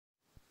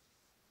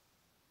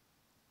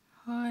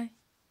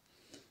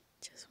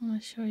I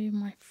want to show you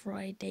my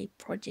Friday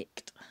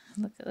project.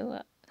 Look at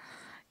that.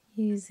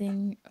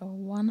 Using a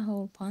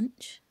 1-hole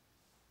punch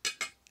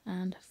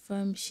and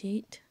foam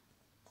sheet.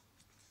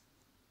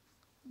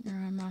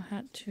 I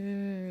had to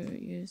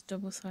use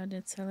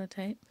double-sided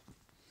sellotape.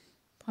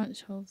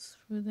 Punch holes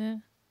through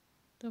there.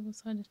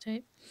 Double-sided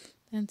tape.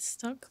 Then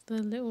stuck the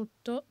little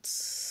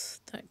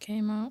dots that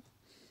came out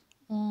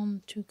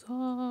onto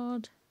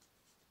card.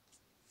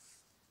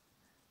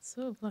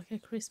 Sort of like a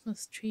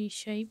Christmas tree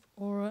shape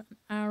or an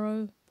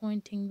arrow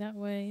pointing that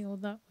way or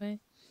that way.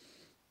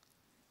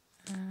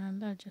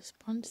 And I just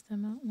punched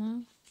them out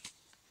now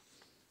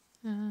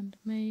and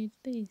made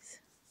these.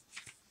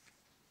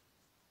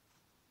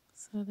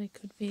 So they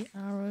could be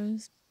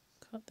arrows.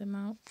 Cut them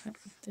out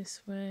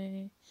this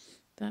way,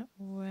 that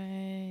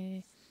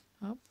way,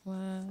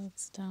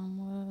 upwards,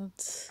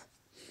 downwards,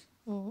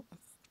 or a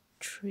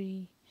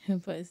tree,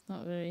 but it's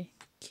not very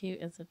cute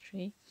as a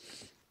tree.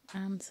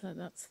 And so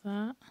that's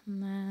that.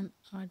 And then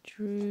I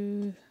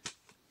drew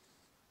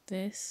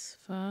this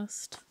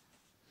first,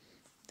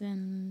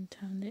 then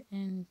turned it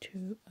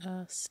into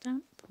a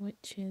stamp,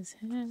 which is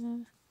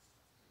here.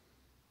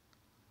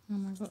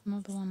 And I got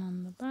another one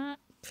on the back,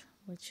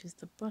 which is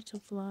the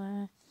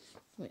butterfly,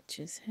 which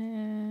is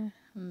here,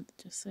 and it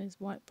just says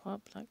white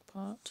part, black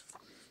part.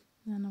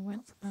 Then I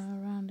went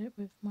around it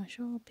with my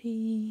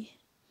Sharpie,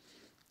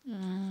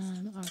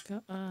 and I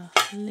got a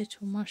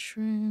little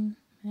mushroom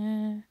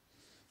here,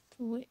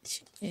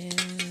 which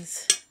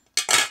is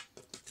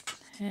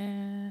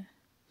here.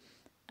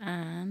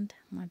 And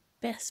my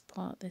best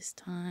part this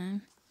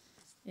time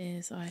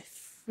is I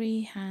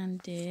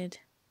free-handed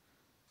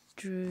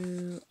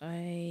drew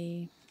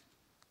a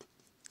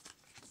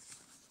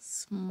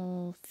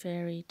small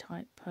fairy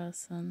type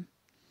person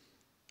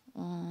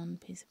on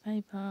a piece of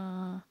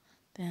paper,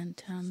 then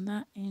turn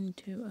that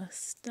into a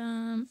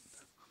stamp,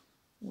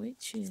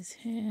 which is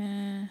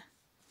here,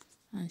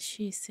 and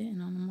she's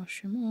sitting on a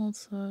mushroom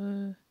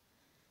also,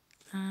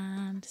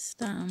 and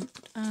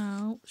stamped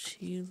out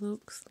she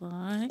looks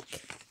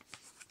like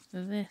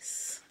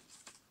this.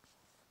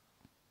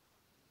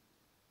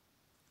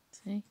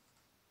 See,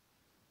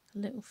 a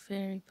little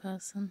fairy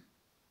person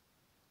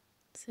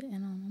sitting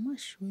on a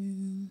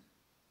mushroom.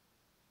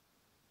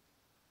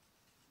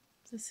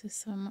 This is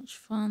so much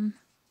fun,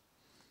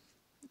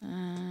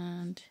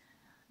 and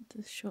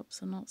the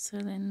shops are not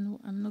selling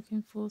what I'm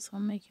looking for, so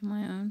I'm making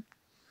my own.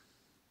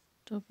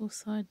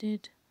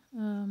 Double-sided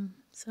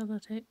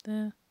sellotape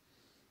there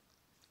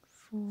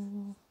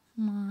for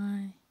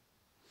my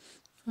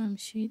foam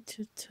sheet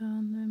to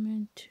turn them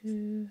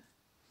into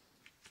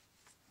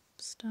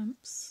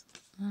stamps,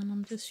 and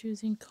I'm just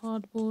using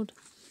cardboard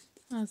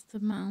as the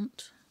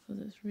mount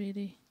because it's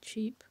really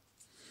cheap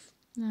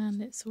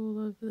and it's all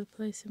over the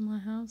place in my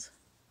house.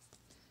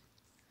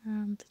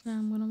 And now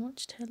I'm gonna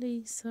watch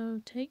telly,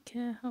 so take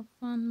care, have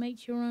fun,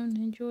 make your own,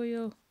 enjoy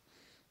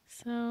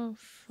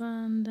yourself,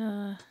 and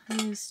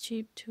use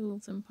cheap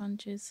tools and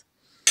punches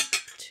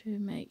to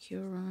make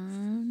your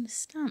own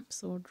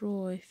stamps, or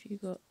draw if you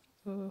got,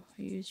 or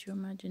use your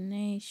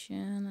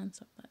imagination and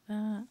stuff like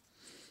that.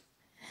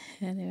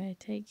 Anyway,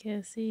 take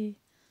care, see you,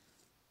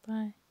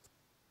 bye.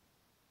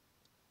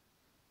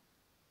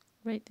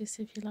 Rate this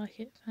if you like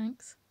it,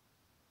 thanks.